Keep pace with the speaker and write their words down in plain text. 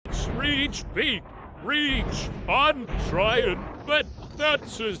Reach, Pete, reach. I'm trying, but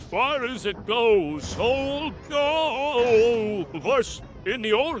that's as far as it goes. Hold on. Of course, in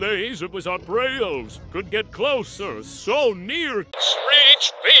the old days, it was up rails. Could get closer, so near.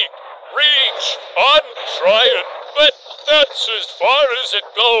 Reach, Pete, reach. I'm trying, but that's as far as it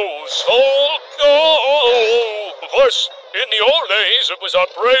goes. Hold on. Of course, in the old days, it was up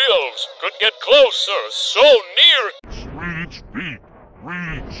rails. Could get closer, so near. Reach, Pete,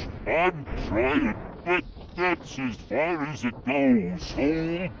 reach. I'm trying, but that's as far as it goes.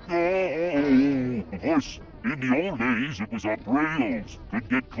 Hold on. Of course, in the old days, it was up rails. Could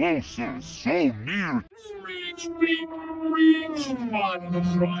get closer, so near. Reach, Pete, reach. I'm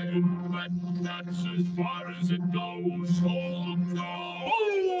trying, but that's as far as it goes. Hold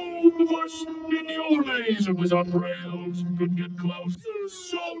on. Of course, in the old days, it was up rails. Could get closer,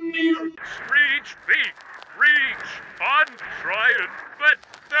 so near. Reach, Pete, reach. I'm trying, but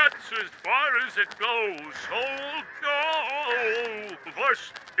that's as far as it goes. Hold on. Of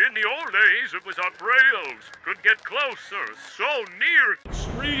course, in the old days, it was up rails. Could get closer, so near.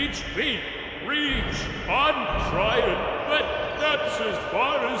 Reach, Pete, reach. I'm trying, but that's as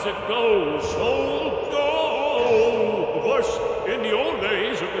far as it goes. Hold on. Of course, in the old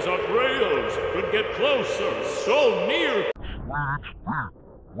days, it was up rails. Could get closer, so near.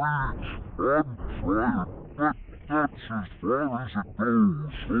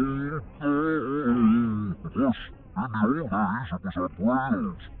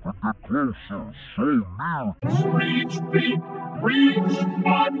 Reach, Pete, reach.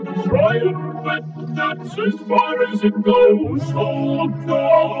 I'm trying, but that's as far as it goes. Hold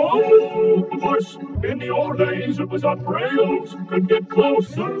on. Of course, in the old days, it was up rails. Could get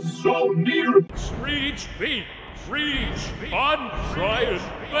closer, so near. Reach, Pete, reach. I'm trying, but that's as far as it goes. Hold on. Of course, in the old days, it was up rails. Could get closer, so near. Reach, Pete, reach. I'm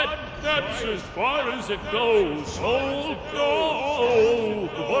trying, but that's as far as it goes. Hold on.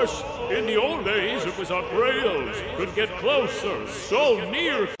 Of course, in the old days, it was up rails. Could get closer, so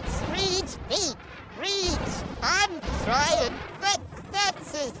near. Reach, Pete, reach. I'm trying, but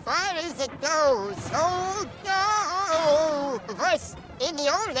that's as far as it goes. Hold on. Of course, in the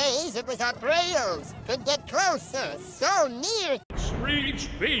old days, it was up rails. Could get closer, so near. Reach,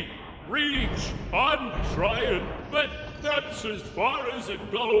 Pete, reach. I'm trying, but that's as far as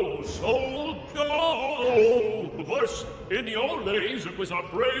it goes. Hold on. Of course, in the old days, it was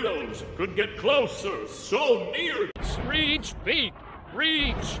up rails. Could get closer, so near. Reach, Pete,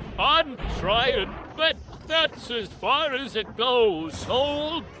 reach. I'm trying, but that's as far as it goes.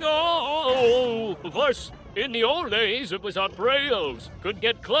 Hold on. Of course, in the old days, it was up rails. Could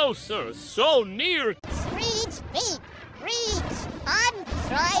get closer, so near. Reach, Pete, reach. I'm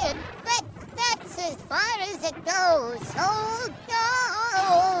trying, but that's as far as it goes. Hold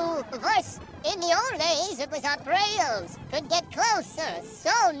on. Of course, in the old days, it was up rails. Could get closer,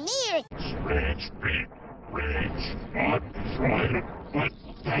 so near. Reach, Pete, reach. I'm trying, but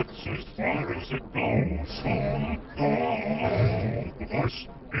that's as far as it goes. Hold on. Of course,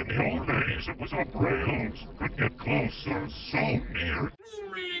 in the old days, it was up rails. Could get closer, so near.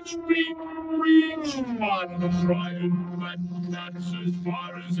 Reach, Pete, reach. I'm trying, but that's as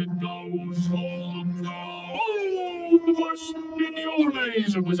far as it goes. Hold on. Of course, in the old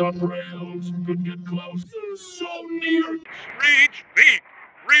days, it was up rails. Could get closer, so near. Reach, Pete,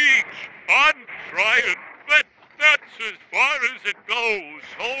 reach. I'm trying, but that's as far as it goes.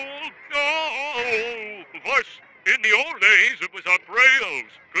 Hold on. Of course, in the old days, it was up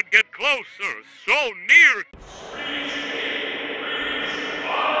rails. Could get closer, so near.